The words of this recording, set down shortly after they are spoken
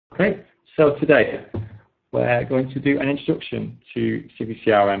Okay, so today we're going to do an introduction to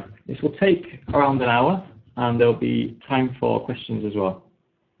CiviCRM. This will take around an hour and there'll be time for questions as well.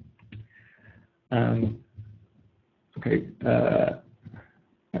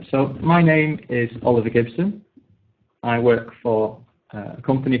 So my name is Oliver Gibson. I work for a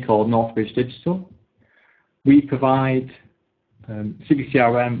company called Northbridge Digital. We provide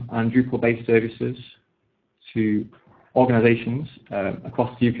CiviCRM and Drupal-based services to organisations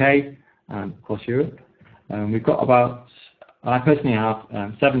across the UK and across Europe. We've got I personally have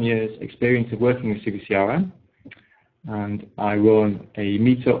 7 years experience of working with CiviCRM, and I run a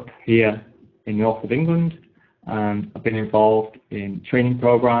meetup here in the north of England, and I've been involved in training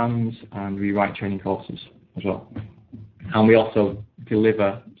programs and we write training courses as well. And we also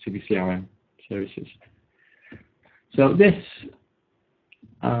deliver CiviCRM services. So this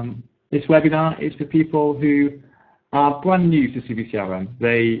webinar is for people who are brand new to CiviCRM.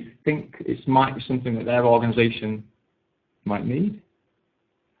 They think it might be something that their organisation might need.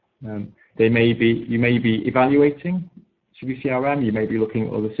 You may be evaluating CiviCRM, you may be looking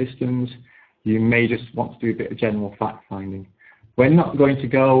at other systems, you may just want to do a bit of general fact finding. We're not going to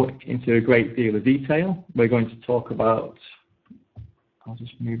go into a great deal of detail. We're going to talk about, I'll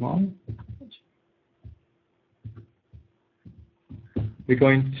just move on. We're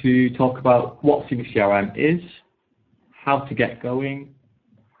going to talk about what CiviCRM is, how to get going.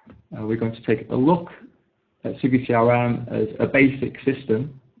 We're going to take a look at CiviCRM as a basic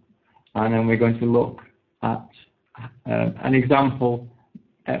system, and then we're going to look at an example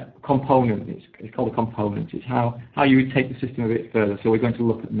component. It's called a component. It's how you would take the system a bit further. So we're going to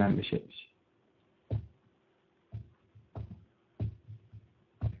look at memberships.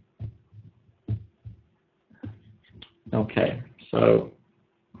 Okay, so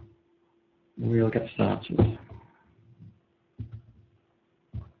we'll get started.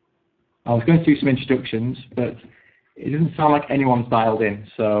 I was going to do some introductions, but it doesn't sound like anyone's dialed in,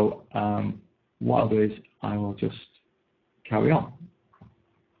 so what I'll do is I will just carry on.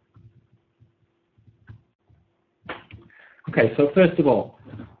 Okay, so first of all,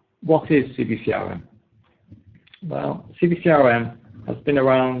 what is CiviCRM? Well, CiviCRM has been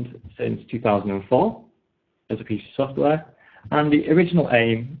around since 2004 as a piece of software, and the original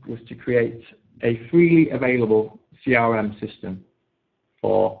aim was to create a freely available CRM system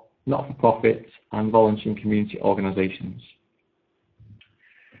for not-for-profit and volunteer community organisations.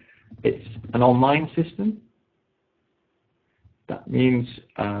 It's an online system. That means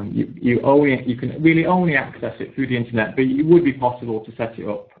you can really only access it through the internet, but it would be possible to set it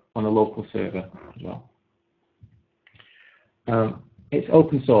up on a local server as well. It's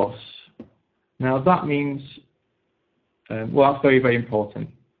open source. Now that means, well, that's very, very important.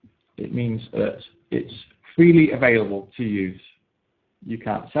 It means that it's freely available to use. You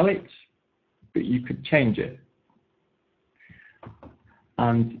can't sell it, but you could change it.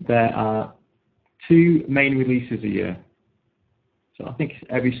 And there are 2 main releases a year. So I think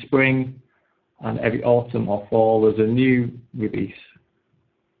every spring and every autumn or fall there's a new release.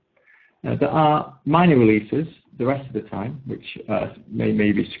 There are minor releases the rest of the time, which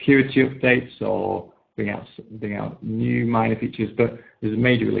may be security updates or bring out new minor features, but there's a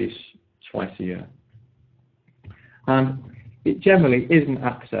major release twice a year. And it generally isn't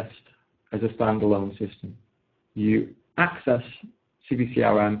accessed as a standalone system. You access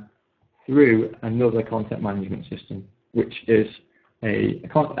CiviCRM through another content management system, which is a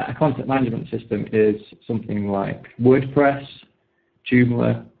content management system is something like WordPress,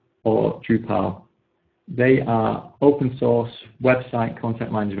 Joomla, or Drupal. They are open source website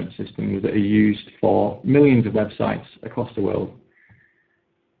content management systems that are used for millions of websites across the world.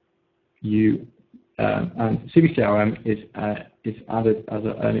 And CiviCRM is added as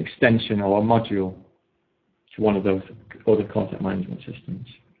an extension or a module to one of those other content management systems.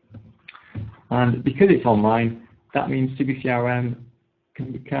 And because it's online, that means CiviCRM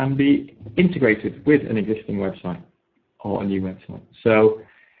can be integrated with an existing website or a new website. So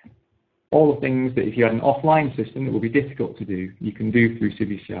all the things that if you had an offline system that would be difficult to do, you can do through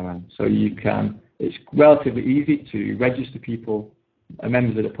CiviCRM. So it's relatively easy to register people,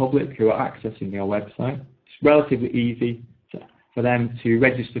 members of the public who are accessing your website. It's relatively easy for them to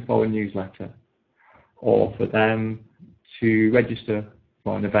register for a newsletter or for them to register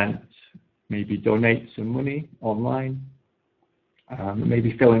for an event, maybe donate some money online,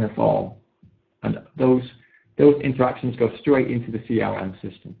 maybe fill in a form. And those interactions go straight into the CRM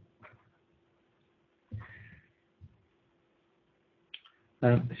system.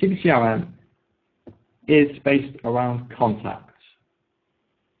 CiviCRM is based around contacts.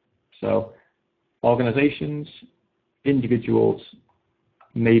 So organizations, individuals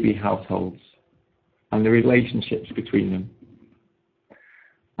maybe households, and the relationships between them.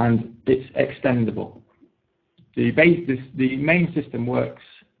 And it's extendable. The main system works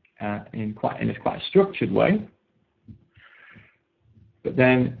in a quite structured way, but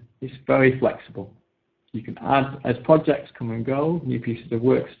then it's very flexible. You can add, as projects come and go, new pieces of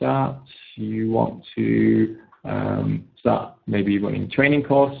work start, you want to start maybe running training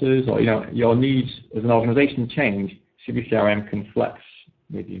courses, or your needs as an organisation change, CiviCRM can flex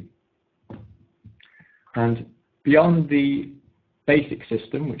with you. And beyond the basic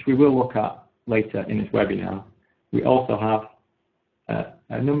system, which we will look at later in this webinar, we also have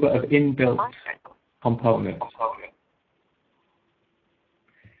a number of inbuilt components.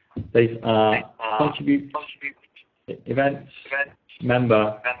 These are contribute, events,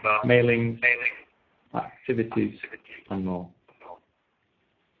 member, mailings, activities, and more.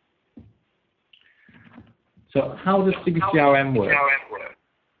 So how does CiviCRM work?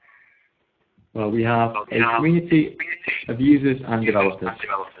 Well, we have a community of users and developers.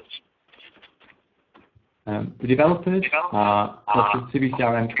 The developers are the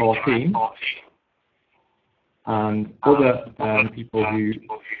CiviCRM core team and other people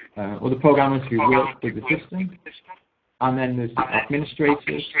other programmers who work with the system, and then there's the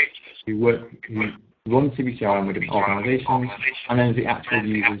administrators who run CiviCRM within organizations, and then there's the actual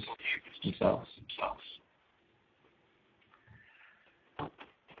users themselves.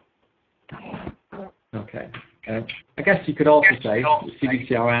 Okay. I guess you could also say that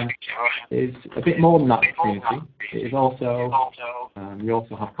CiviCRM is a bit more than that community. It is also, we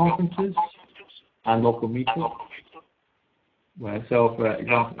also have conferences and local meetups. So, for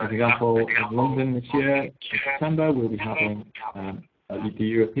example, in London this year, in September, we'll be having the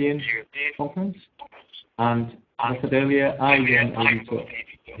European conference. And as I said earlier, I run a meetup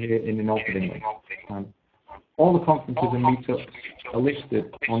here in the north of England. All the conferences and meetups are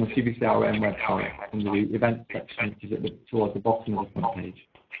listed on the CiviCRM website under the event section, which is towards the bottom of the front page.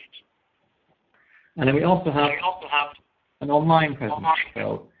 And then we also have an online presence.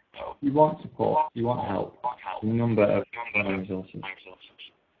 So you want support, you want help, a number of online resources.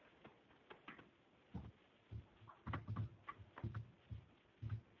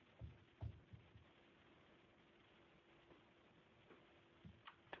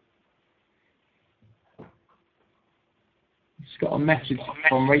 Just got a message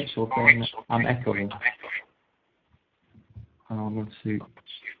from Rachel saying I'm echoing. And I'm going to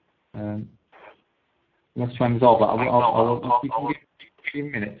let's try and resolve that. I'll give you a few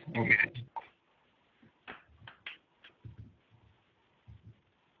minutes.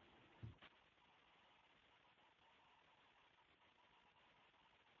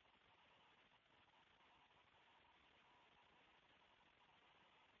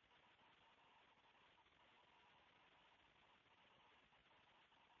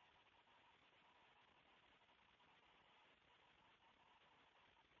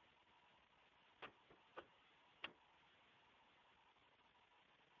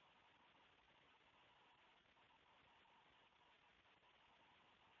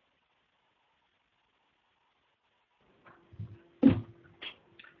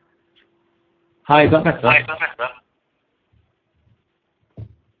 Hi, is that better?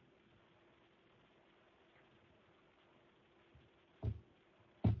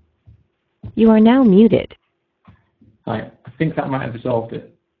 You are now muted. Hi, I think that might have resolved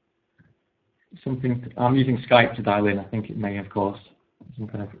it. I'm using Skype to dial in. I think it may have caused some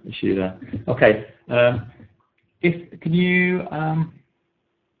kind of issue there. Okay. Can you?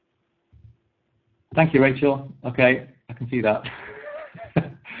 Thank you, Rachel. Okay, I can see that.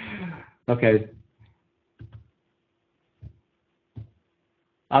 Okay.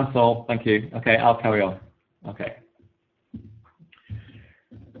 Ansel, thank you. Okay, I'll carry on. Okay.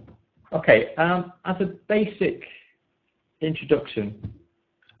 Okay, as a basic introduction,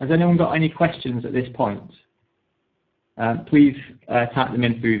 has anyone got any questions at this point? Please type them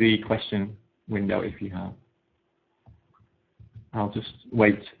in through the question window if you have. I'll just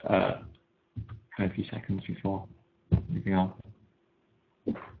wait a few seconds before moving on.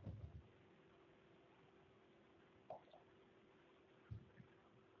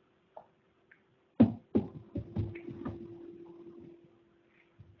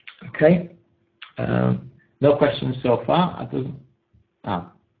 Okay, no questions so far.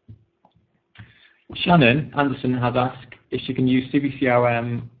 Shannon Anderson has asked if she can use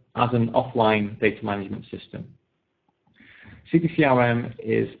CiviCRM as an offline data management system. CiviCRM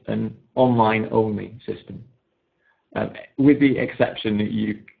is an online-only system, with the exception that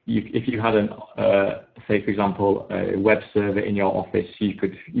if you had say for example, a web server in your office, you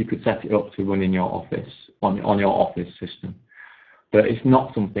could set it up to run in your office on your office system. but it's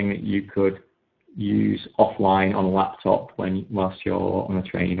not something that you could use offline on a laptop whilst you're on a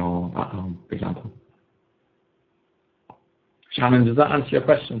train or at home, for example. Shannon, does that answer your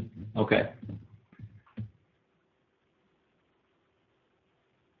question? Okay.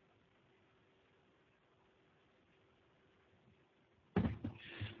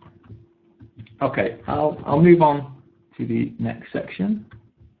 Okay, I'll move on to the next section.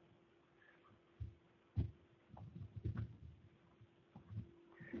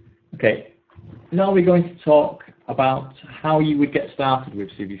 Okay, now we're going to talk about how you would get started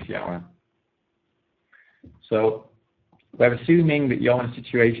with CiviCRM. So we're assuming that you're in a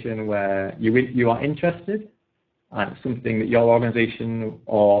situation where you are interested and it's something that your organization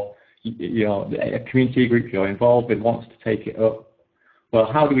or a community group you're involved with wants to take it up.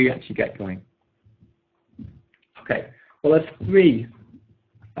 Well, how do we actually get going? Okay, well, there's three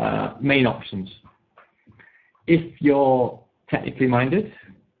main options. If you're technically minded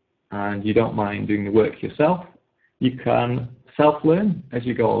and you don't mind doing the work yourself, you can self-learn as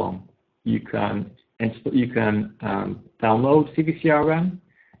you go along. You can download CiviCRM,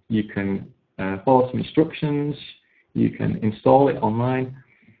 you can follow some instructions, you can install it online,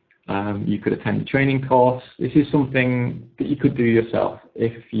 you could attend a training course. This is something that you could do yourself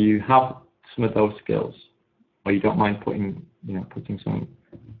if you have some of those skills, or you don't mind putting some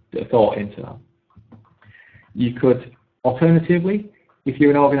thought into that. You could, alternatively, if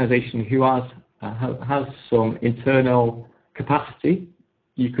you're an organisation who has some internal capacity,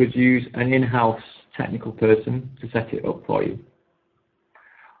 you could use an in-house technical person to set it up for you.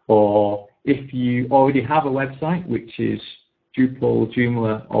 Or if you already have a website, which is Drupal,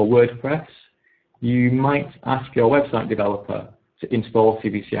 Joomla, or WordPress, you might ask your website developer to install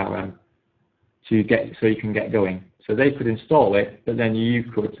CiviCRM so you can get going. So they could install it, but then you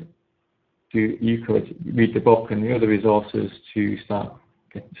could read the book and the other resources to start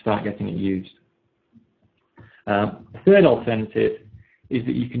getting it used. The third alternative is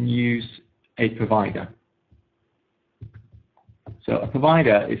that you can use a provider. So a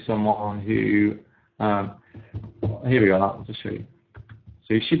provider is someone who, here we go, I'll just show you.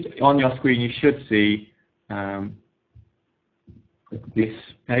 So you should, on your screen, you should see this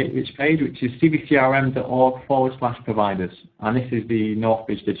page, which is civicrm.org/providers, and this is the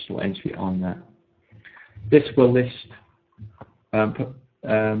Northbridge digital entry on there. This will list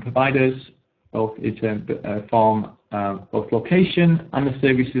providers both in terms from both location and the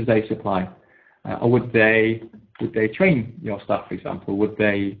services they supply. Or would they train your staff, for example? Would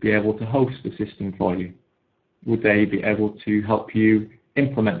they be able to host the system for you? Would they be able to help you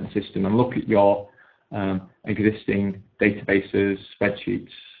implement the system and look at your existing databases,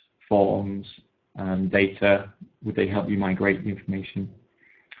 spreadsheets, forms, data? Would they help you migrate the information?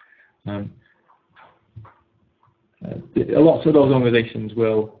 Lots of those organizations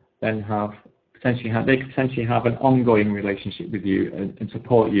will then potentially have an ongoing relationship with you and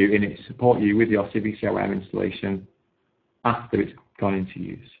support you with your CiviCRM installation after it's gone into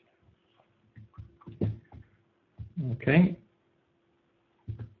use. Okay.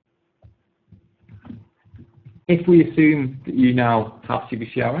 If we assume that you now have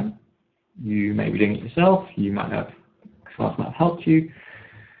CiviCRM, you may be doing it yourself, someone might have helped you,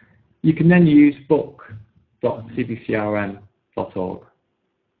 you can then use book.civicrm.org.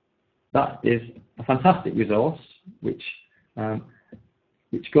 That is a fantastic resource which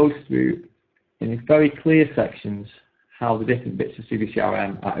goes through in very clear sections how the different bits of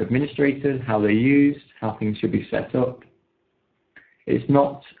CiviCRM are administrated, how they're used, how things should be set up. It's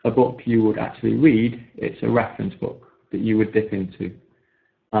not a book you would actually read, it's a reference book that you would dip into.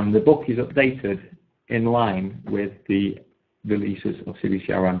 And the book is updated in line with the releases of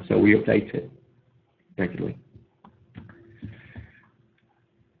CiviCRM, so we update it regularly.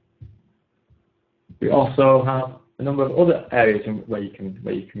 We also have a number of other areas where you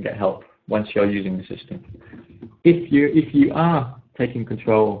can get help once you're using the system. If you are taking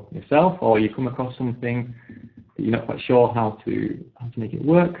control yourself, or you come across something that you're not quite sure how to make it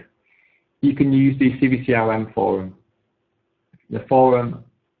work, you can use the CiviCRM forum. The forum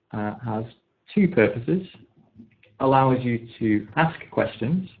has two purposes. Allows you to ask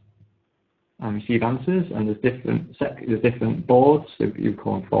questions and receive answers, and there's different boards, so you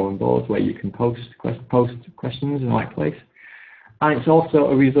call them forum boards, where you can post questions in the right place. And it's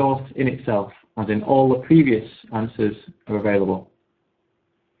also a resource in itself, as in all the previous answers are available.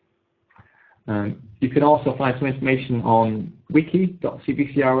 You can also find some information on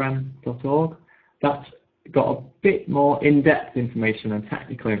wiki.civicrm.org. That's got a bit more in-depth information and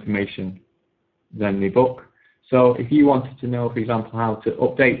technical information than the book. So if you wanted to know, for example, how to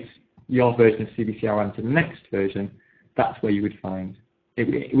update your version of CiviCRM to the next version, that's where you would find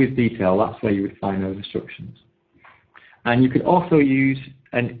it with detail. That's where you would find those instructions. And you could also use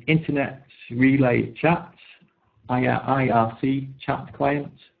an internet relay chat, IRC chat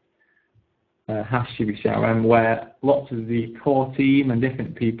client, hash CiviCRM, where lots of the core team and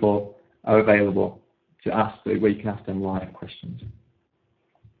different people are available to ask, where you can ask them live questions.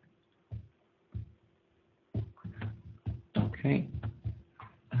 Okay.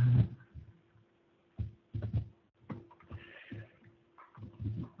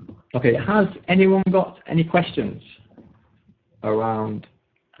 Okay, has anyone got any questions around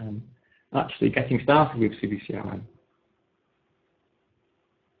actually getting started with CiviCRM?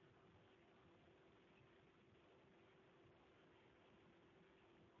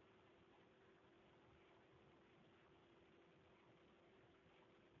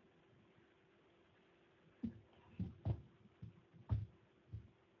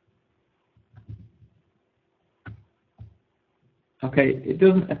 Okay, it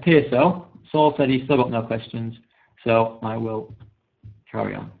doesn't appear so. Saul said he's still got no questions, so I will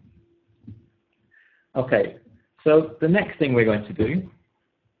carry on. Okay, so the next thing we're going to do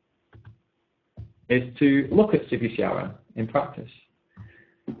is to look at CiviCRM in practice.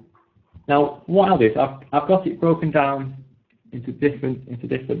 Now, what I'll do is I've got it broken down into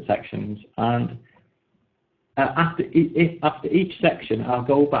different sections, and after each section, I'll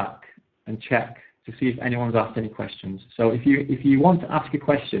go back and check to see if anyone's asked any questions. So if you want to ask a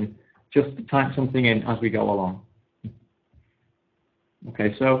question, just type something in as we go along.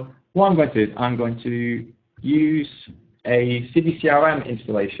 Okay, so what I'm going to do is I'm going to use a CiviCRM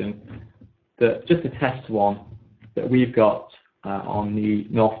installation, just a test one that we've got on the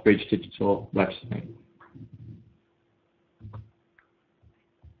Northbridge digital website.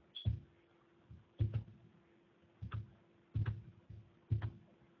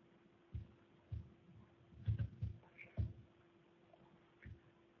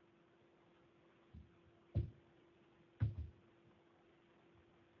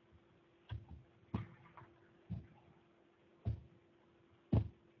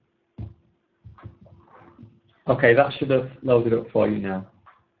 Okay, that should have loaded up for you now.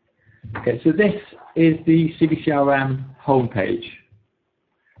 Okay, so this is the CiviCRM homepage.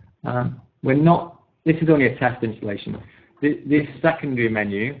 This is only a test installation. This secondary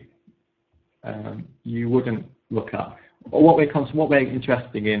menu you wouldn't look at. What we're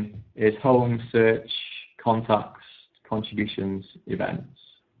interested in is home, search, contacts, contributions, events.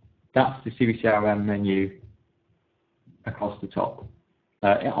 That's the CiviCRM menu across the top.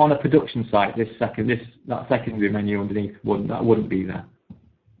 On a production site, that secondary menu underneath wouldn't be there.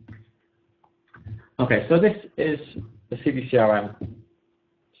 Okay, so this is the CiviCRM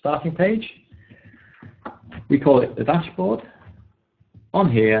starting page. We call it the dashboard.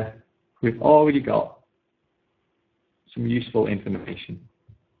 On here, we've already got some useful information.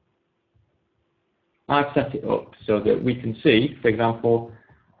 I've set it up so that we can see, for example,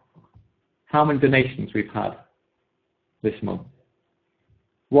 how many donations we've had this month.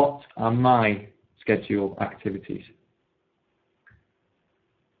 What are my scheduled activities?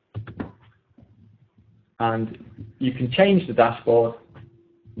 And you can change the dashboard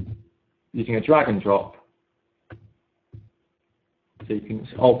using a drag and drop, so you can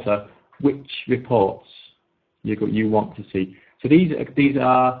alter which reports you want to see. So these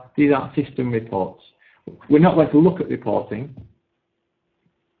are system reports. We're not going to look at reporting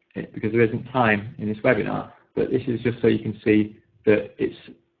because there isn't time in this webinar, but this is just so you can see that it's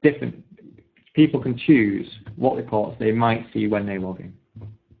different. People can choose what reports they might see when they log in.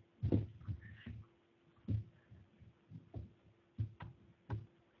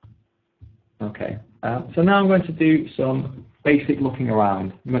 Okay, so now I'm going to do some basic looking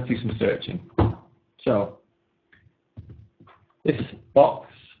around. I'm going to do some searching. So this box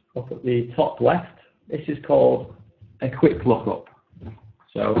up at the top left, this is called a quick lookup.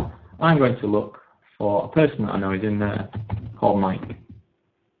 So I'm going to look for a person that I know is in there called Mike.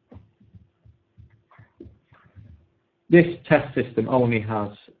 This test system only has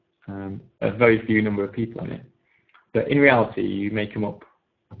a very few number of people in it, but in reality you may come up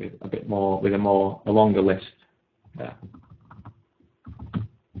with a longer list there.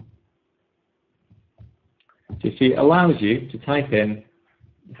 So you see, it allows you to type in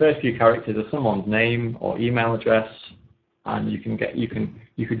the first few characters of someone's name or email address, and you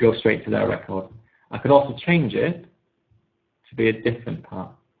could go straight to their record. I could also change it to be a different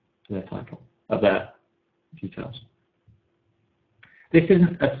part of their title, of their details. This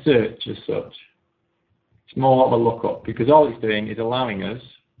isn't a search as such. It's more of a lookup, because all it's doing is allowing us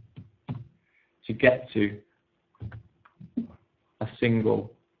to get to a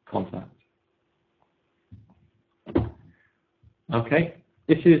single contact. Okay,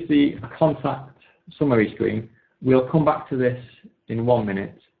 this is the contact summary screen. We'll come back to this in 1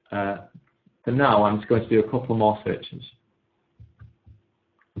 minute. For now, I'm just going to do a couple more searches.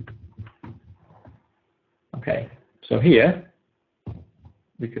 Okay, so here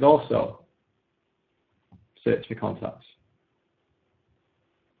we could also search for contacts.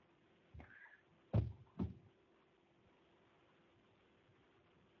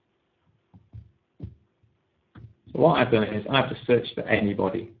 So what I've done is I've just searched for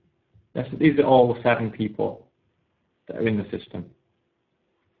anybody. These are all the 7 people that are in the system.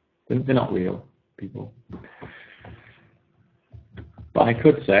 They're not real people. But I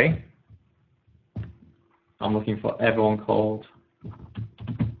could say I'm looking for everyone called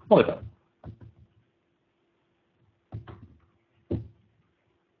Oliver.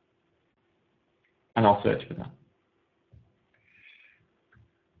 And I'll search for that.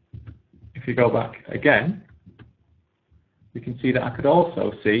 If you go back again, we can see that I could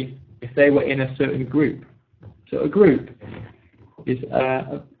also see if they were in a certain group. So a group is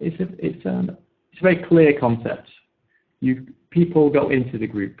it's a very clear concept. People go into the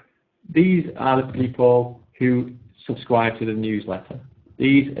group. These are the people who subscribe to the newsletter.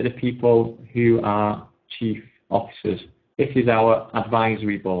 These are the people who are chief officers. This is our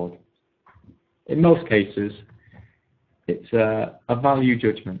advisory board. In most cases, it's a value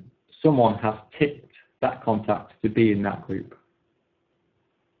judgment. Someone has ticked that contact to be in that group.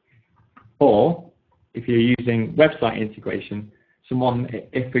 Or, if you're using website integration,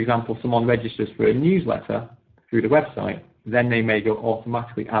 if, for example, someone registers for a newsletter through the website, then they may go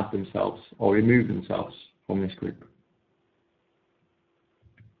automatically add themselves or remove themselves from this group.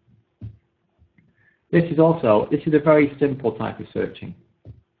 This is a very simple type of searching.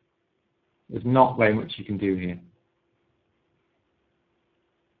 There's not very much you can do here.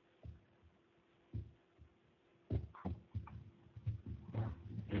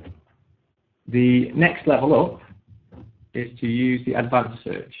 The next level up is to use the advanced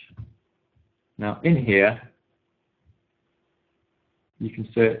search. Now in here, you can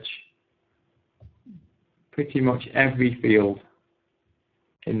search pretty much every field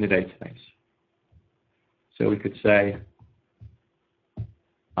in the database. So we could say,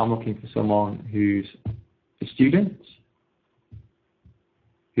 I'm looking for someone who's a student,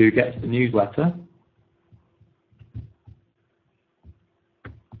 who gets the newsletter,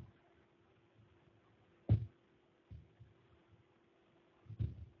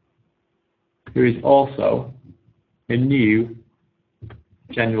 who is also a new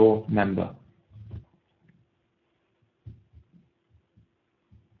general member.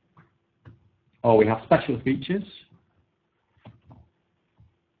 Or we have special features.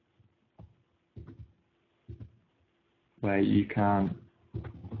 Where you can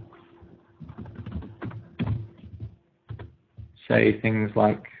say things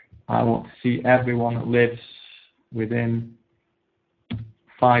like, I want to see everyone that lives within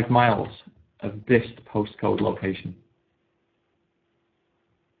 5 miles of this postcode location.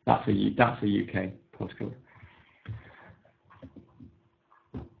 That's a UK postcode.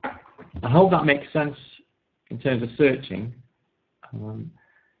 I hope that makes sense in terms of searching.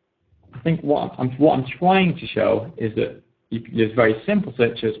 I think what I'm trying to show is that there's very simple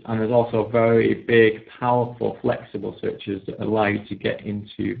searches and there's also very big, powerful, flexible searches that allow you to get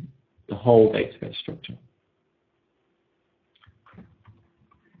into the whole database structure.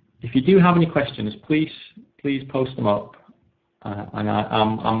 If you do have any questions, please post them up, and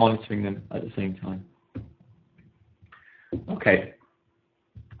I'm monitoring them at the same time. Okay,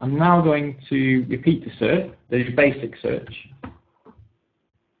 I'm now going to repeat the basic search.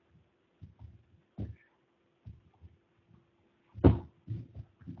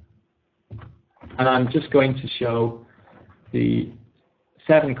 And I'm just going to show the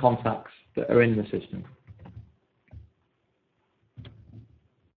 7 contacts that are in the system.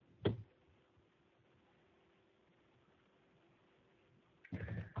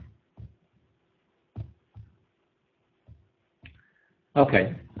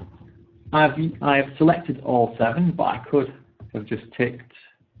 Okay, I've selected all 7, but I could have just ticked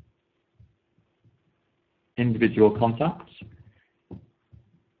individual contacts.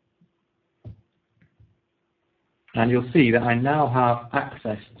 And you'll see that I now have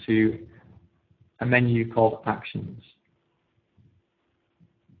access to a menu called Actions.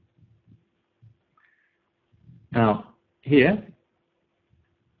 Now, here,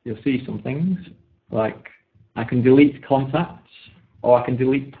 you'll see some things like I can delete contacts or I can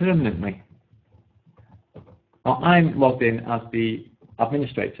delete permanently. Now, I'm logged in as the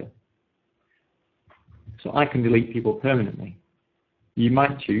administrator, so I can delete people permanently. You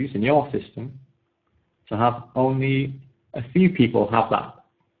might choose in your system to have only A few people have that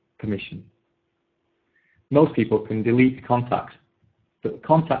permission. Most people can delete contacts, but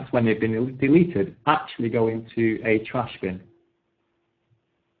contacts, when they've been deleted, actually go into a trash bin.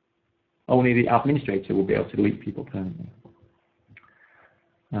 Only the administrator will be able to delete people permanently.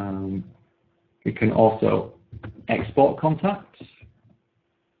 We can also export contacts.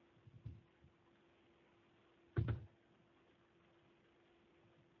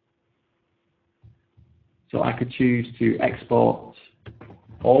 So I could choose to export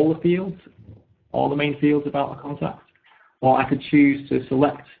all the fields, all the main fields about a contact, or I could choose to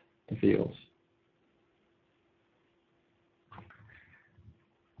select the fields.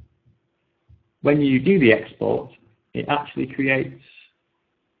 When you do the export, it actually creates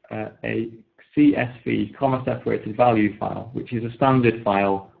a CSV, comma separated value file, which is a standard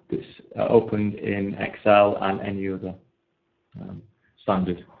file that's opened in Excel and any other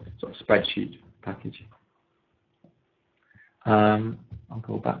standard sort of spreadsheet package. I'll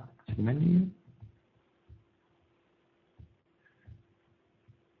go back to the menu.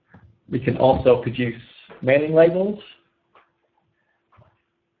 We can also produce mailing labels.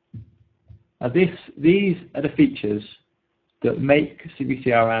 These are the features that make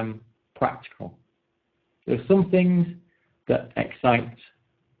CiviCRM practical. There are some things that excite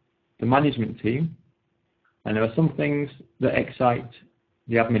the management team, and there are some things that excite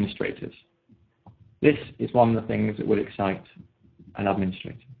the administrators. This is one of the things that would excite an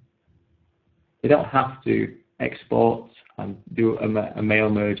administrator. They don't have to export and do a mail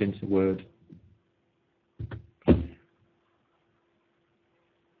merge into Word.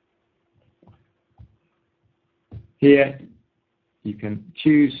 Here you can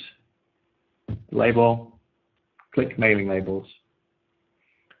choose the label, click Mailing Labels.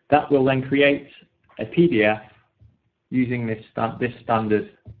 That will then create a PDF using this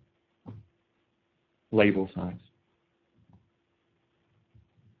standard label size.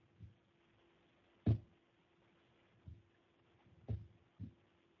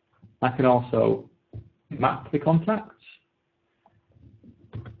 I can also map the contacts.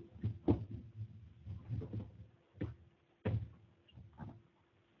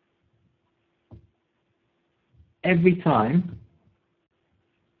 Every time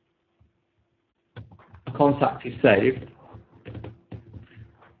a contact is saved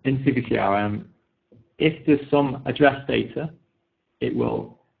in CiviCRM, if there's some address data, it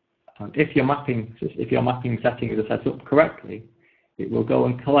will, if your mapping settings are set up correctly, it will go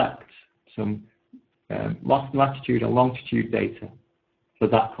and collect some latitude and longitude data for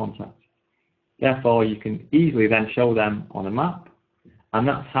that contact. Therefore, you can easily then show them on a map, and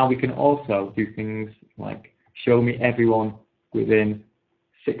that's how we can also do things like show me everyone within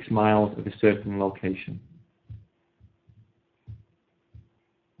 6 miles of a certain location.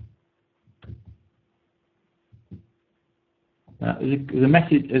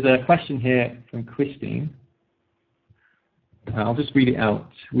 There's a question here from Christine. I'll just read it out.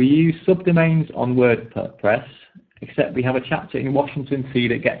 We use subdomains on WordPress, except we have a chapter in Washington C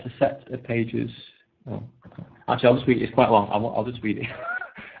that gets a set of pages. Oh, actually, I'll just read it. It's quite long. I'll just read it.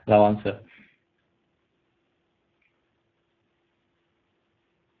 And I'll answer.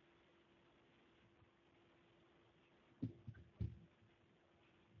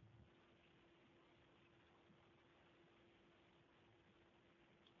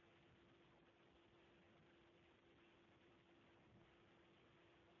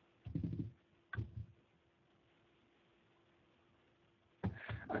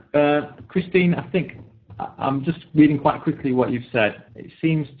 Christine, I think I'm just reading quite quickly what you've said. It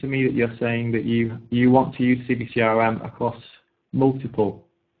seems to me that you're saying that you want to use CiviCRM across multiple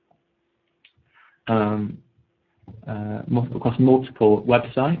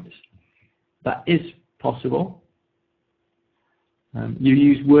websites. That is possible. You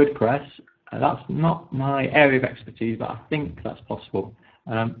use WordPress. That's not my area of expertise, but I think that's possible.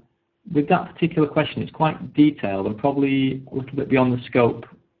 With that particular question, it's quite detailed and probably a little bit beyond the scope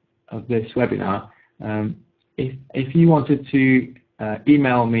of this webinar. If you wanted to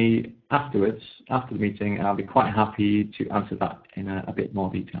email me afterwards, after the meeting, I'll be quite happy to answer that in a bit more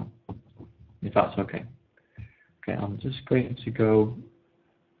detail, if that's okay. Okay, I'm just going to go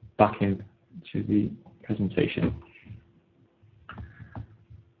back into the presentation.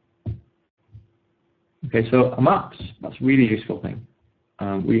 Okay, so maps, that's a really useful thing.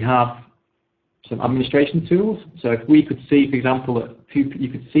 We have some administration tools. So if we could see, for example, that you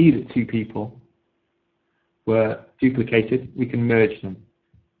could see that 2 people were duplicated, we can merge them.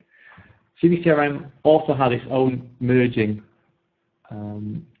 CiviCRM also has its own merging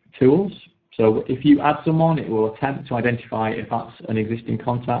tools. So if you add someone, it will attempt to identify if that's an existing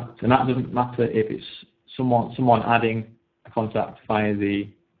contact, and that doesn't matter if it's someone adding contact via the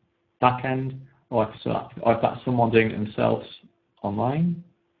back end, or if that's someone doing it themselves online.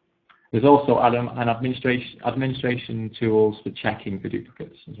 There's also an administration tools for checking for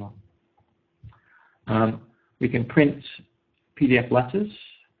duplicates as well. We can print PDF letters.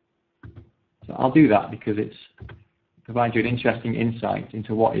 So I'll do that because it provides you an interesting insight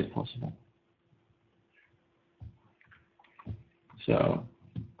into what is possible. So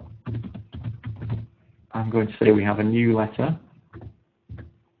I'm going to say we have a new letter.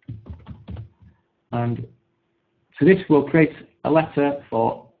 And so this will create a letter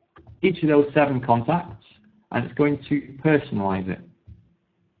for each of those 7 contacts, and it's going to personalize it.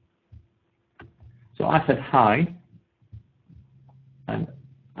 So I said hi, and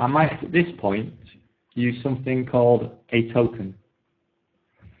I might at this point use something called a token.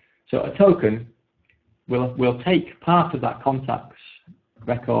 So a token will take part of that contact's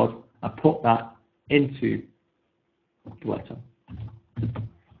record and put that into the letter.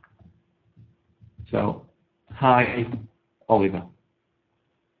 So, hi, Oliver.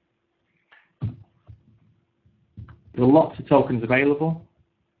 There are lots of tokens available.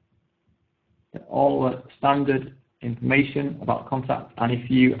 They're all standard information about contact, and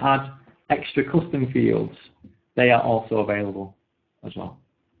if you add extra custom fields, they are also available as well.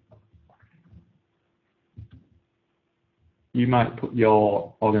 You might put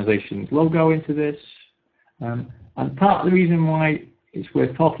your organization's logo into this, and part of the reason why it's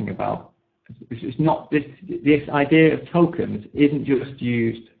worth talking about is it's not this idea of tokens isn't just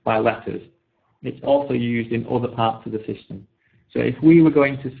used by letters, it's also used in other parts of the system. So if we were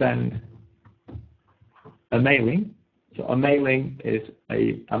going to send a mailing, so a mailing is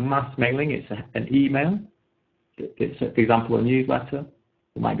a mass mailing, it's an email, it's for example a newsletter,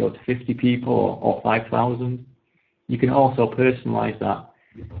 it might go to 50 people or 5,000. You can also personalize that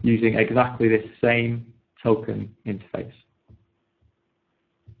using exactly this same token interface.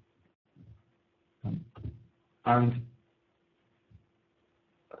 And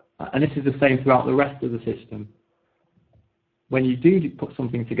this is the same throughout the rest of the system. When you do put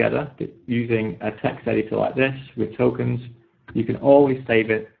something together using a text editor like this with tokens, you can always save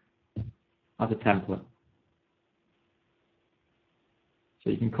it as a template. So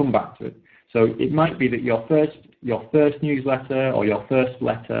you can come back to it. So it might be that your first newsletter or your first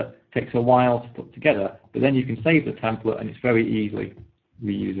letter takes a while to put together, but then you can save the template and it's very easily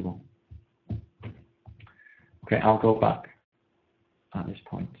reusable. Okay, I'll go back at this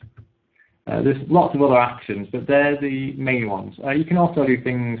point. There's lots of other actions, but they're the main ones. You can also do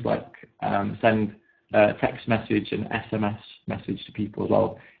things like send a text message and SMS message to people as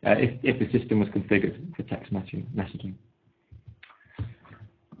well, if the system was configured for text messaging.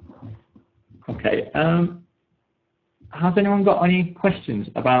 Okay, has anyone got any questions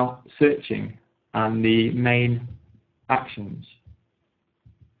about searching and the main actions?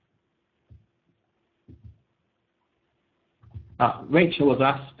 Rachel has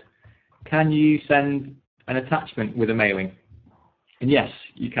asked, can you send an attachment with a mailing? And yes,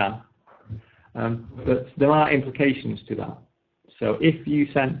 you can. But there are implications to that. So if you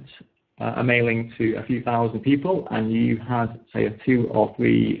sent a mailing to a few thousand people and you had, say, a 2 or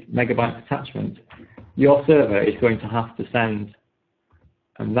 3 megabyte attachment, your server is going to have to send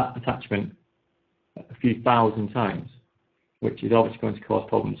that attachment a few thousand times, which is obviously going to cause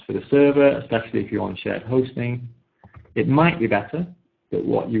problems for the server, especially if you're on shared hosting. It might be better that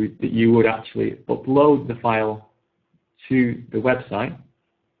you would actually upload the file to the website,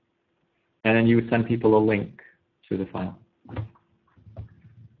 and then you would send people a link to the file.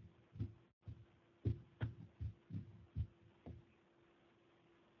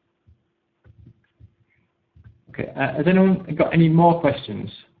 Okay, has anyone got any more questions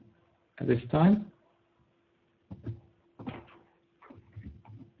at this time?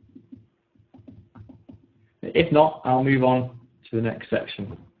 If not, I'll move on to the next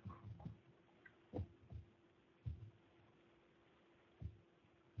section.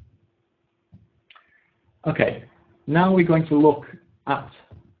 Okay, now we're going to look at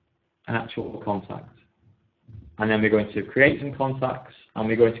an actual contact. And then we're going to create some contacts, and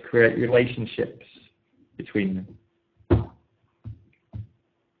we're going to create relationships between them.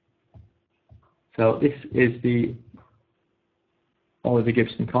 So this is the Oliver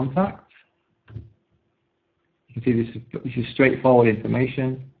Gibson contact. You can see this is straightforward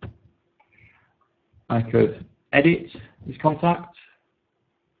information. I could edit this contact,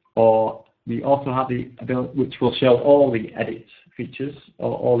 or we also have the ability, which will show all the edit features,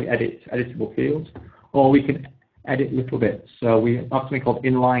 or all the editable fields, or we can edit little bits. So we have something called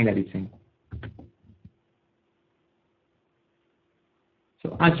inline editing.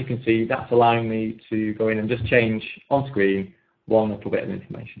 So as you can see, that's allowing me to go in and just change on screen one little bit of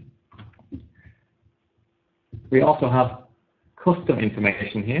information. We also have custom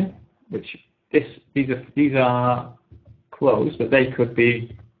information here, which these are closed, but they could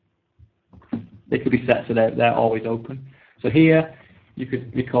be set so they're always open. So here you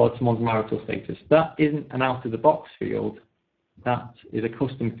could record someone's marital status. That isn't an out-of-the-box field. That is a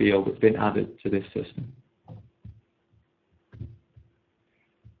custom field that's been added to this system.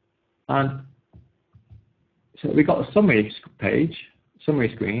 And so we've got a summary page,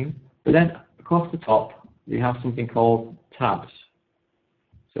 summary screen, but then across the top we have something called tabs.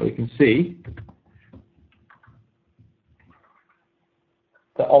 So you can see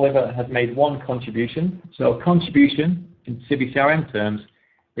that Oliver has made one contribution. So a contribution in CiviCRM terms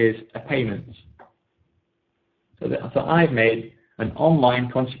is a payment. So I've made an online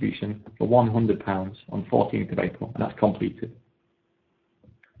contribution for £100 on 14th of April, and that's completed.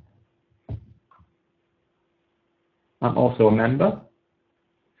 I'm also a member.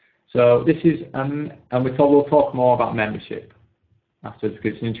 So this is, and we'll talk more about membership afterwards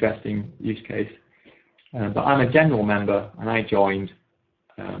because it's an interesting use case. But I'm a general member, and I joined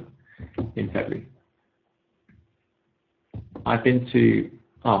in February. I've been to,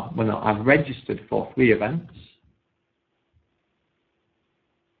 I've registered for 3 events.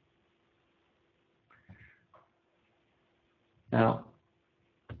 Now,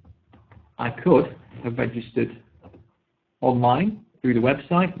 I could have registered online through the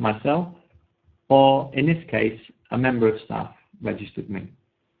website myself, or in this case, a member of staff registered me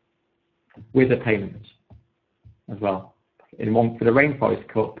with a payment as well. In one for the Rainforest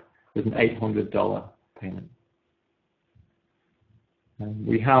Cup, there's an $800 payment.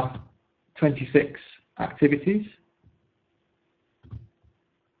 We have 26 activities.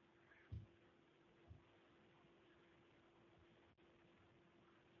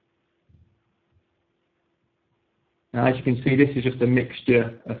 Now, as you can see, this is just a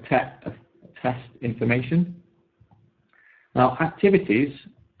mixture of test information. Now, activities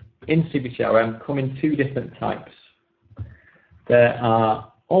in CiviCRM come in 2 different types. There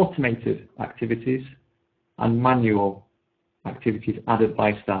are automated activities and manual activities added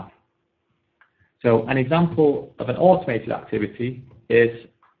by staff. So an example of an automated activity is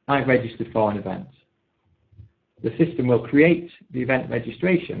I've registered for an event. The system will create the event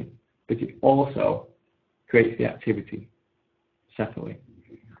registration, but it also creates the activity separately.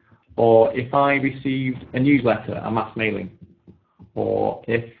 Or if I received a newsletter, a mass mailing, or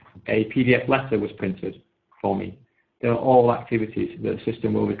if a PDF letter was printed for me, they're all activities that the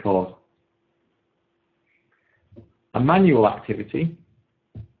system will record. A manual activity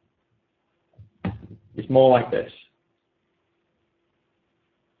is more like this.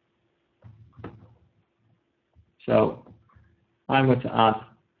 So I'm going to add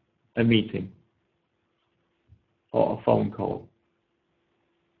a meeting or a phone call.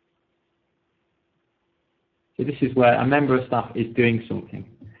 So this is where a member of staff is doing something.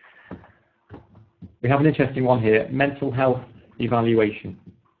 We have an interesting one here, mental health evaluation.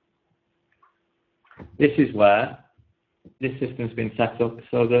 This is where this system's been set up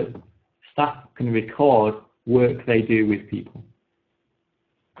so that staff can record work they do with people.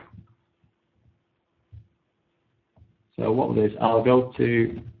 So what we'll do is I'll go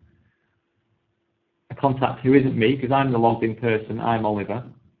to a contact who isn't me, because I'm the logged in person, I'm Oliver,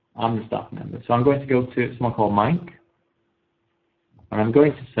 I'm the staff member. So I'm going to go to someone called Mike, and I'm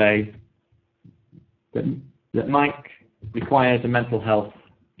going to say that Mike requires a mental health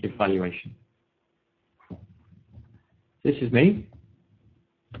evaluation. This is me,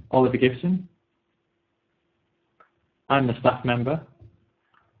 Oliver Gibson. I'm the staff member.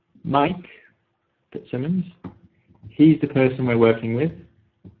 Mike Fitzsimmons, he's the person we're working with.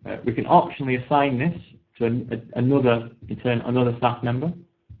 We can optionally assign this to another staff member.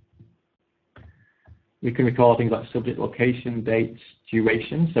 We can record things like subject, location, dates,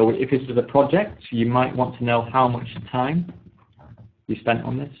 duration. So if this was a project, you might want to know how much time you spent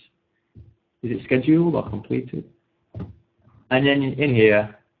on this. Is it scheduled or completed? And then in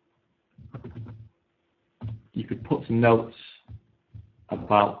here, you could put some notes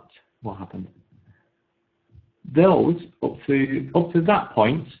about what happened. Those, up to that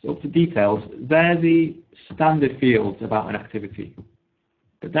point, up to details, they're the standard fields about an activity.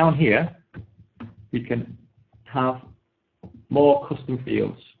 But down here, we can have more custom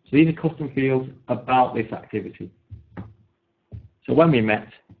fields. So these are custom fields about this activity. So when we met,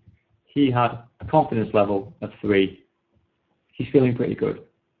 he had a confidence level of 3. He's feeling pretty good.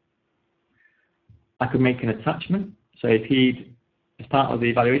 I could make an attachment. So if he, as part of the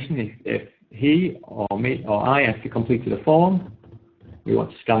evaluation, if he or me or I have completed a form, we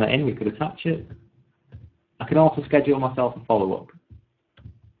want to scan it in, we could attach it. I can also schedule myself a follow-up.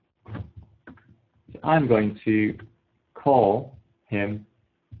 So I'm going to call him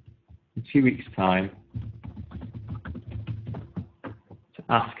in 2 weeks' time to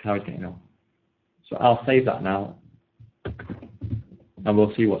ask how he's getting on. So I'll save that now, and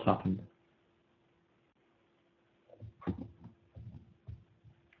we'll see what's happened.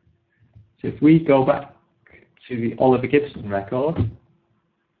 So if we go back to the Oliver Gibson record,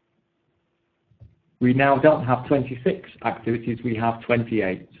 we now don't have 26 activities, we have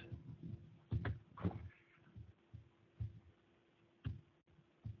 28.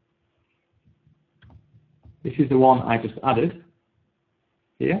 This is the one I just added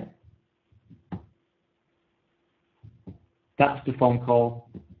here. That's the phone call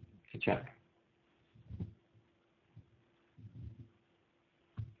to check.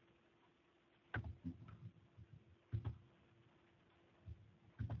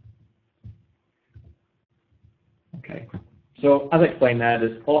 Okay, so as explained there,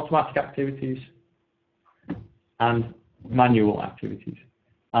 there's automatic activities and manual activities,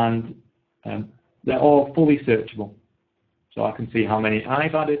 and they're all fully searchable. So I can see how many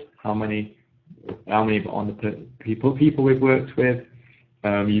I've added, how many on the people we've worked with.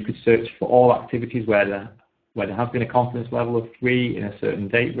 You could search for all activities where there has been a confidence level of 3 in a certain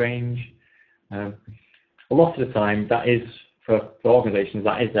date range. A lot of the time, that is for organisations,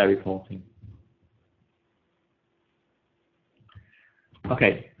 that is their reporting.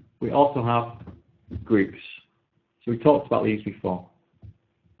 Okay, we also have groups. So we talked about these before.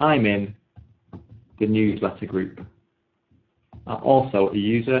 I'm in the newsletter group. I'm also a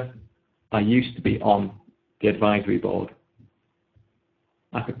user. I used to be on the advisory board.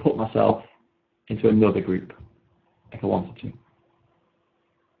 I could put myself into another group if I wanted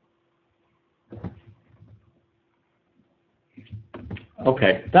to.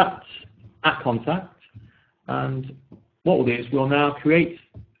 Okay, that's at contact, and what we'll do is we'll now create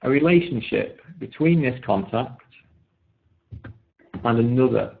a relationship between this contact and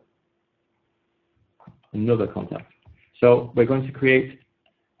another contact. So we're going to create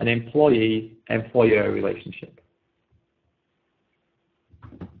an employee-employer relationship.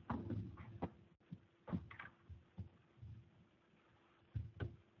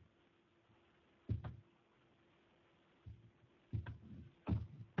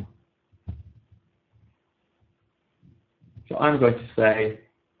 So I'm going to say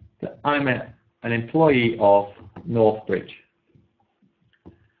that I'm an employee of Northbridge.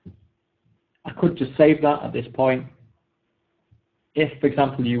 I could just save that at this point. If, for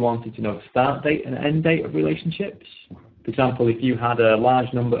example, you wanted to know the start date and end date of relationships, for example, if you had a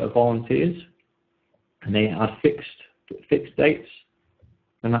large number of volunteers and they had fixed dates,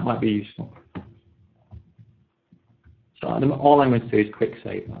 then that might be useful. So all I'm going to do is quick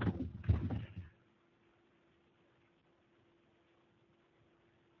save that.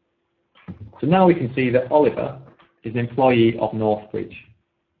 So now we can see that Oliver is an employee of Northbridge.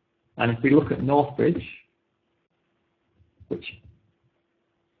 And if we look at Northbridge, which,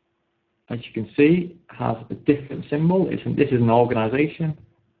 as you can see, has a different symbol. This is an organisation.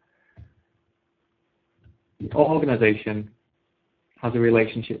 The organisation has a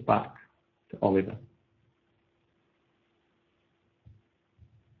relationship back to Oliver.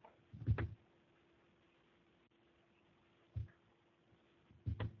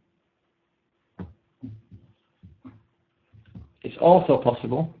 It's also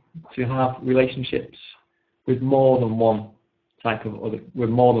possible to have relationships with more than one with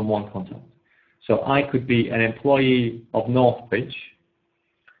more than one contact. So I could be an employee of Northbridge.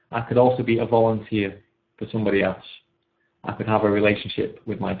 I could also be a volunteer for somebody else. I could have a relationship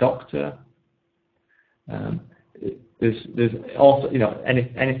with my doctor. There's also,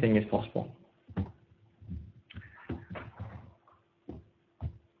 anything is possible.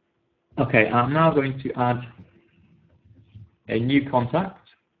 Okay, I'm now going to add a new contact,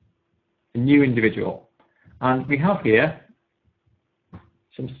 a new individual, and we have here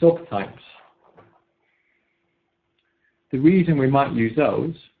some subtypes. The reason we might use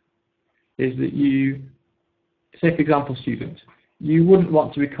those is that you, say for example students, you wouldn't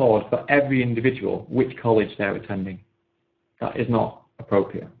want to record for every individual which college they're attending. That is not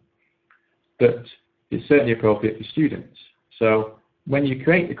appropriate. But it's certainly appropriate for students. So when you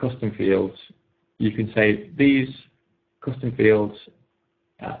create the custom fields, you can say these custom fields,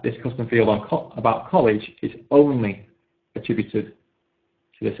 this custom field about college is only attributed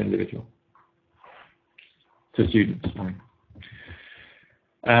to this individual, to students.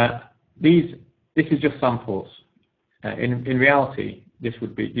 This is just samples. In reality, this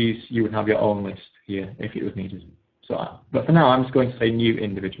would be you would have your own list here if it was needed. But for now, I'm just going to say new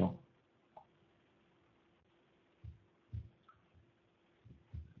individual.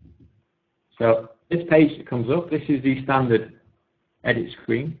 So this page that comes up, this is the standard edit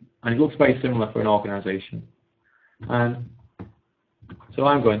screen, and it looks very similar for an organization. And so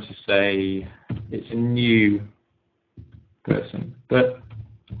I'm going to say it's a new person. But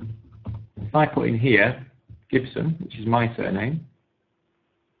if I put in here Gibson, which is my surname,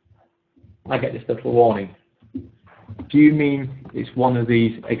 I get this little warning. Do you mean it's one of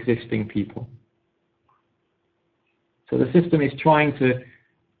these existing people? So the system is trying to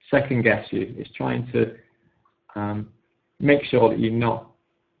second guess you. It's trying to make sure that you're not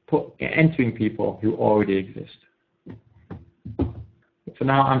entering people who already exist. But for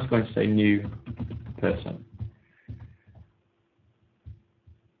now, I'm just going to say new person.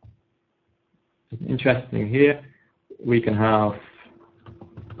 Interesting here, we can have,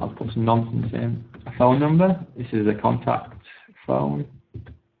 I'll put some nonsense in, a phone number. This is a contact phone.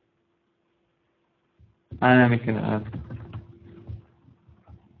 And then we can add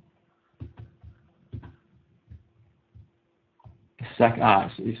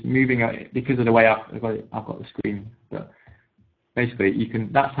it's moving out because of the way I've got the screen. But basically, you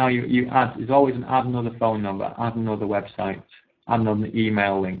can. That's how you add. There's always an add another phone number, add another website, add another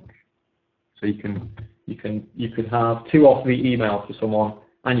email link. So you could have 2 or 3 emails to someone,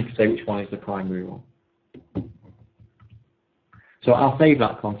 and you can say which one is the primary one. So I'll save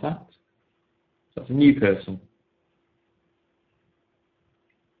that contact. So it's a new person.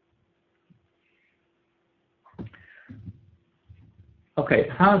 Okay,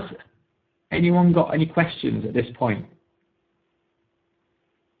 has anyone got any questions at this point?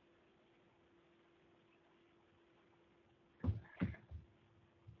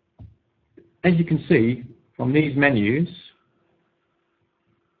 As you can see from these menus,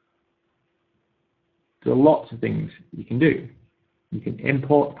 there are lots of things you can do. You can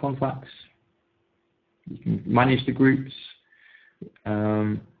import contacts, you can manage the groups, there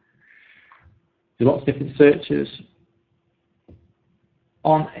are lots of different searches.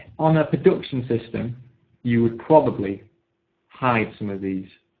 On a production system, you would probably hide some of these.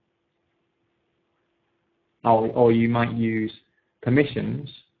 Or you might use permissions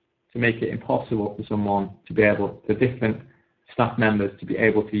to make it impossible for someone to be able, for different staff members to be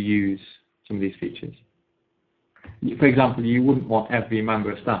able to use some of these features. For example, you wouldn't want every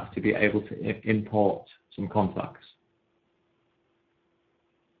member of staff to be able to import some contacts.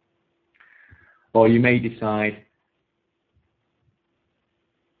 Or you may decide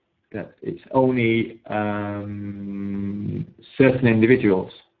that it's only certain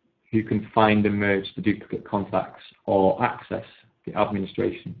individuals who can find and merge the duplicate contacts or access the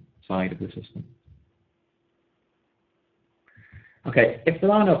administration side of the system. Okay, if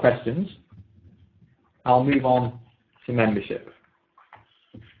there are no questions, I'll move on to membership.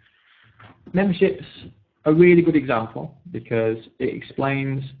 Membership's a really good example because it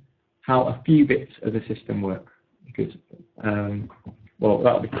explains how a few bits of the system work. Because, well,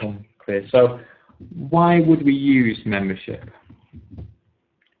 that'll become clear. So, why would we use membership?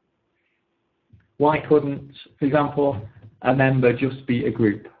 Why couldn't, for example, a member just be a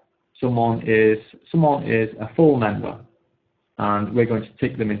group? Someone is a full member, and we're going to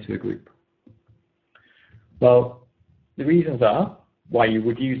take them into a group. Well, the reasons are why you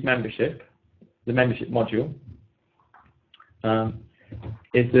would use membership, the membership module,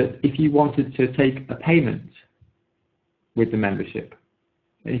 is that if you wanted to take a payment with the membership,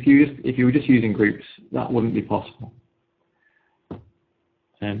 if you were just using groups, that wouldn't be possible.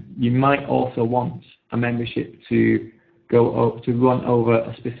 You might also want a membership to run over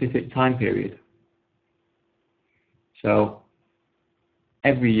a specific time period. So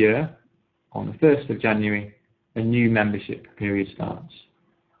every year, on the 1st of January, a new membership period starts.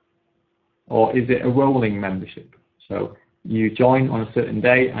 Or is it a rolling membership? So you join on a certain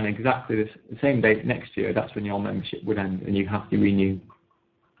day, and exactly the same date next year, that's when your membership would end, and you have to renew.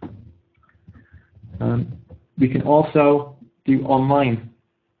 We can also do online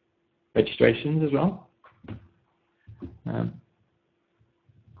registrations as well.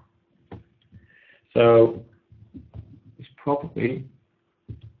 So it's probably,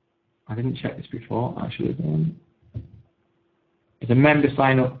 I didn't check this before actually. It's a member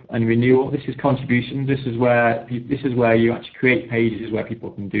sign up and renewal. This is contributions. This is where you actually create pages where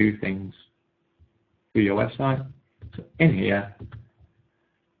people can do things through your website. So in here,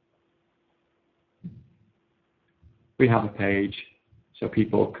 we have a page so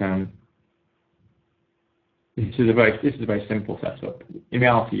people can. This is a very simple setup. In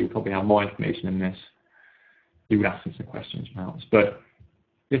reality, you'll probably have more information in this. You would ask them some questions about this, but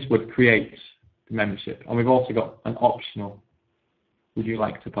this would create membership. And we've also got an optional, would you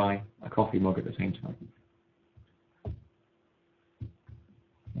like to buy a coffee mug at the same time?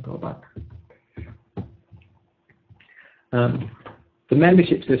 I'll go back. The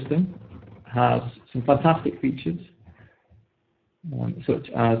membership system has some fantastic features, such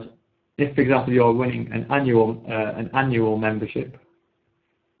as if, for example, you're running an annual membership,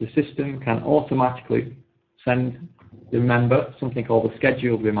 the system can automatically send the member something called a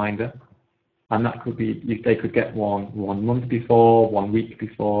scheduled reminder, and that could be, they could get one month before, 1 week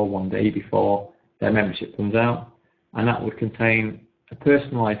before, 1 day before their membership comes out, and that would contain a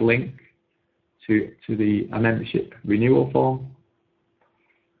personalised link to a membership renewal form.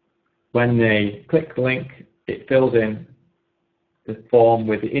 When they click the link, it fills in the form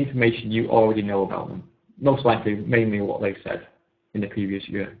with the information you already know about them, most likely mainly what they've said in the previous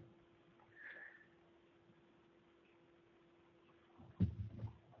year.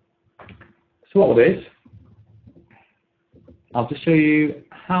 So what it is, I'll just show you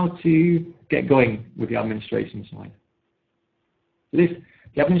how to get going with the administration side. The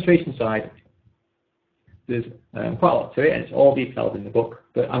administration side, there's quite a lot to it, and it's all detailed in the book,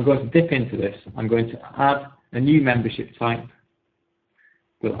 but I'm going to dip into this. I'm going to add a new membership type.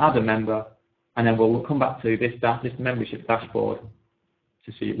 We'll add a member, and then we'll come back to this membership dashboard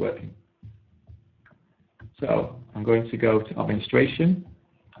to see it working. So I'm going to go to administration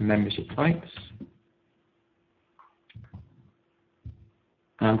and membership types.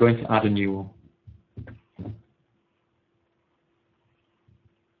 And I'm going to add a new one.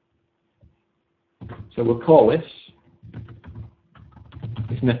 So we'll call this,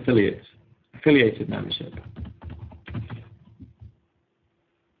 it's an affiliated membership.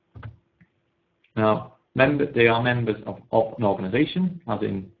 Now, they are members of an organisation, as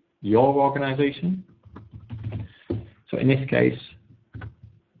in your organisation. So in this case,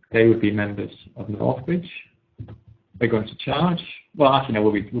 they would be members of Northbridge. We're going to charge. Well, actually, no,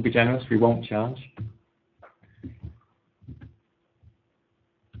 we'll be generous. We won't charge.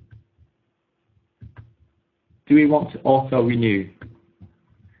 Do we want to auto-renew?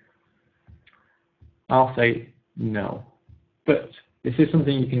 I'll say no. But this is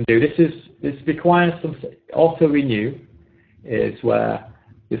something you can do. This requires some auto-renew is where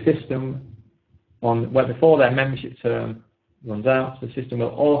the system, before their membership term runs out, the system will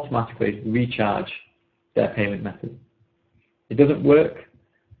automatically recharge their payment method. It doesn't work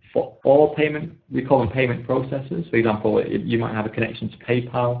for all payment, we call them payment processors. For example, you might have a connection to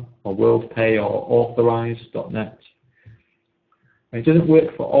PayPal or WorldPay or Authorize.net. It doesn't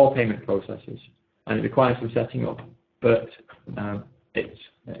work for all payment processors, and it requires some setting up, but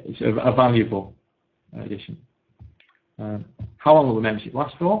it's a valuable addition. How long will the membership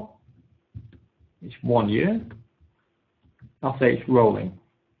last for? It's 1 year. I'll say it's rolling.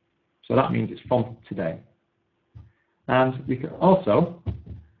 So that means it's from today. And we can also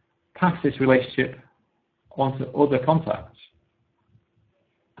pass this relationship onto other contacts.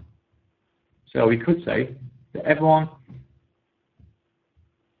 So we could say that everyone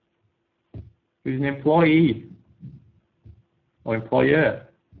who's an employee or employer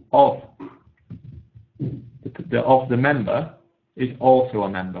of the member is also a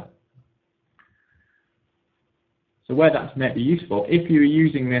member. So where that's may be useful, if you're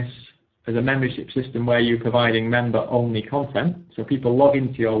using this as a membership system where you're providing member-only content, so people log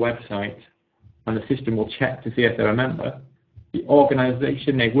into your website and the system will check to see if they're a member, the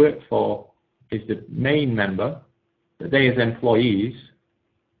organisation they work for is the main member, but they as employees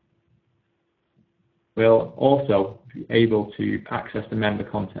will also be able to access the member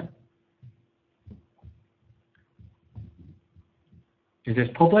content. Is this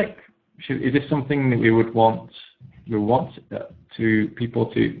public? Is this something that we would want to people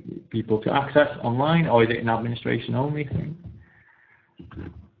to access online, or is it an administration only thing?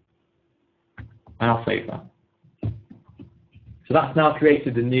 And I'll save that. So that's now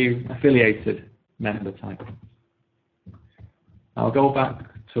created a new affiliated member type. I'll go back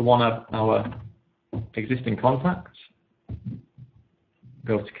to one of our existing contacts.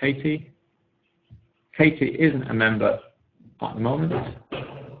 Go to Katie. Katie isn't a member at the moment,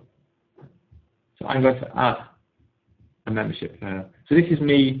 so I'm going to add a membership for her. So this is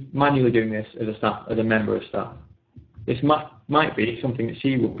me manually doing this as a member of staff. This might be something that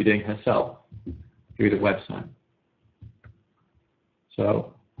she will be doing herself through the website.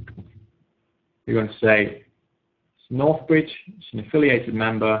 So we're going to say it's Northbridge, it's an affiliated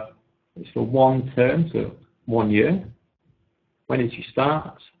member, it's for 1 term, so 1 year. When did she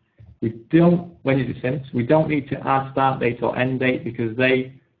start? When is it since? We don't need to add start date or end date because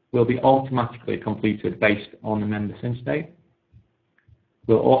they will be automatically completed based on the member since date.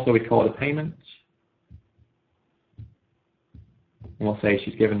 We'll also record a payment. And we'll say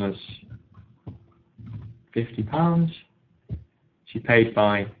she's given us £50. She paid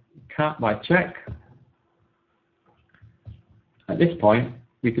by cheque. At this point,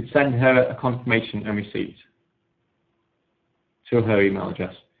 we could send her a confirmation and receipt to her email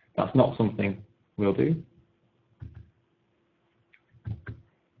address. That's not something we'll do.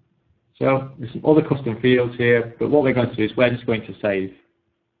 So there's some other custom fields here, but what we're going to do is we're just going to save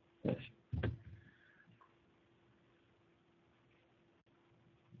this.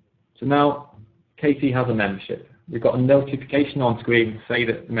 So now Katie has a membership. We've got a notification on screen to say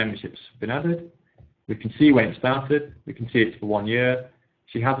that the membership's been added. We can see when it started. We can see it's for 1 year.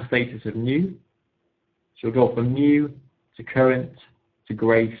 She has a status of new. She'll go from new to current to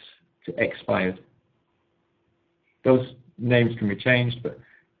grace to expired. Those names can be changed, but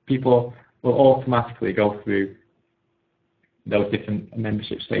people will automatically go through those different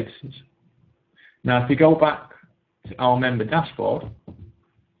membership statuses. Now, if we go back to our member dashboard,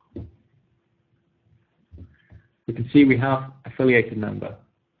 we can see we have affiliated member.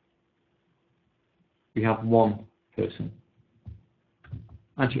 We have one person.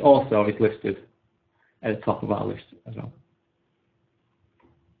 And she also is listed at the top of our list as well.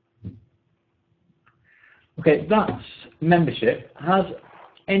 Okay, that's membership. Has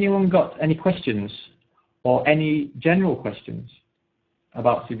anyone got any questions or any general questions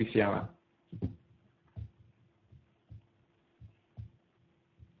about CiviCRM?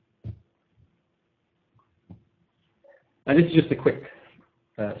 And this is just a quick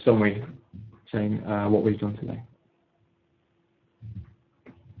summary saying what we've done today.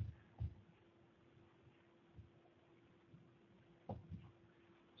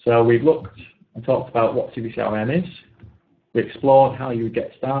 So we've looked and talked about what CiviCRM is. We explored how you would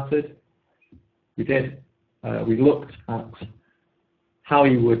get started. We looked at how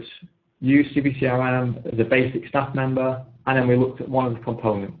you would use CiviCRM as a basic staff member, and then we looked at one of the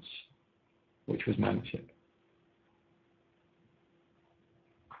components, which was membership.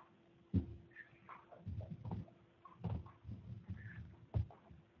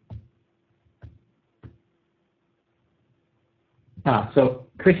 So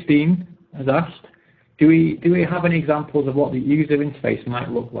Christine has asked, do we have any examples of what the user interface might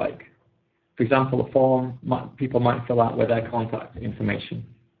look like? For example, a form people might fill out with their contact information.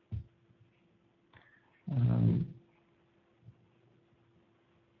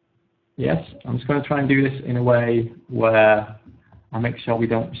 Yes, I'm just going to try and do this in a way where I make sure I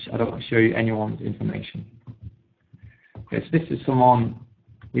don't show you anyone's information. Okay, so this is someone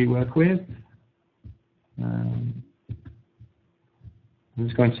we work with. I'm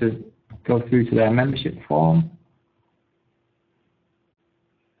just going to go through to their membership form.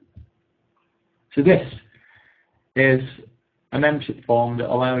 So this is a membership form that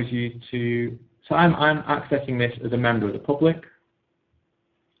allows you to, so I'm accessing this as a member of the public.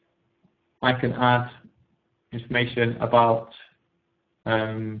 I can add information about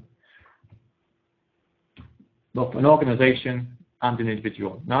both an organisation and an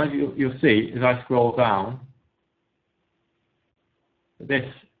individual. Now you'll see as I scroll down, this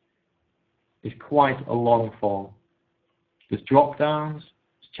is quite a long form. There's drop downs,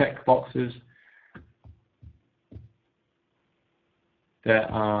 check boxes. There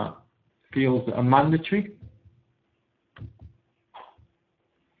are fields that are mandatory.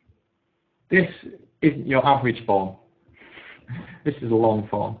 This isn't your average form. This is a long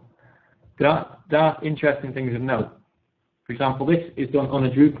form. There are interesting things of note. For example, this is done on a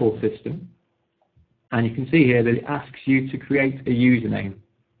Drupal system. And you can see here that it asks you to create a username.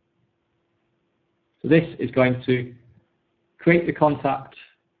 So this is going to create the contact,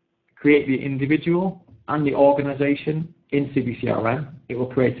 create the individual and the organisation in CiviCRM. It will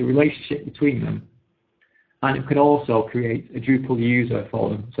create a relationship between them. And it can also create a Drupal user for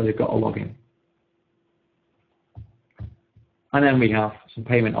them, so they've got a login. And then we have some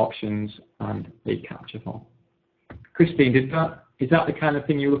payment options and a capture form. Christine, is that the kind of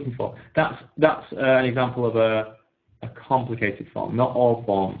thing you're looking for? That's an example of a complicated form. Not all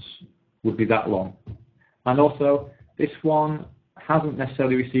forms would be that long. And also, this one hasn't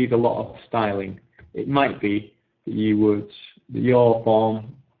necessarily received a lot of styling. It might be that your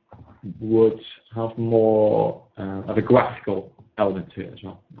form would have more of a graphical element to it as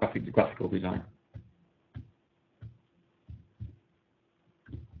well, graphical design.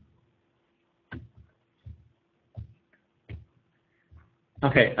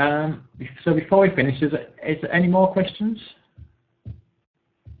 Okay, so before we finish, is there any more questions?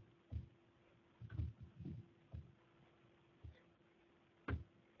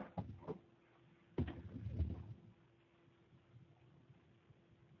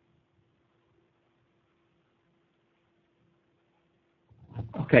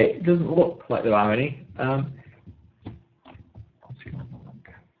 Okay, it doesn't look like there are any.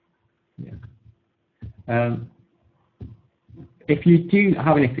 Yeah. If you do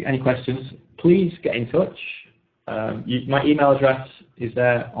have any questions, please get in touch. My email address is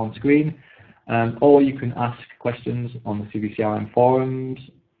there on screen, or you can ask questions on the CiviCRM forums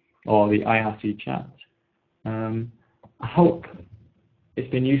or the IRC chat. I hope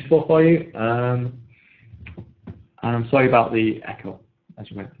it's been useful for you, and I'm sorry about the echo as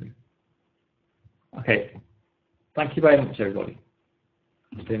you went through. Okay, thank you very much, everybody.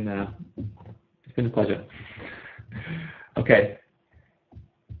 It's been a pleasure. Okay,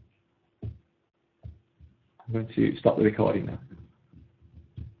 I'm going to stop the recording now.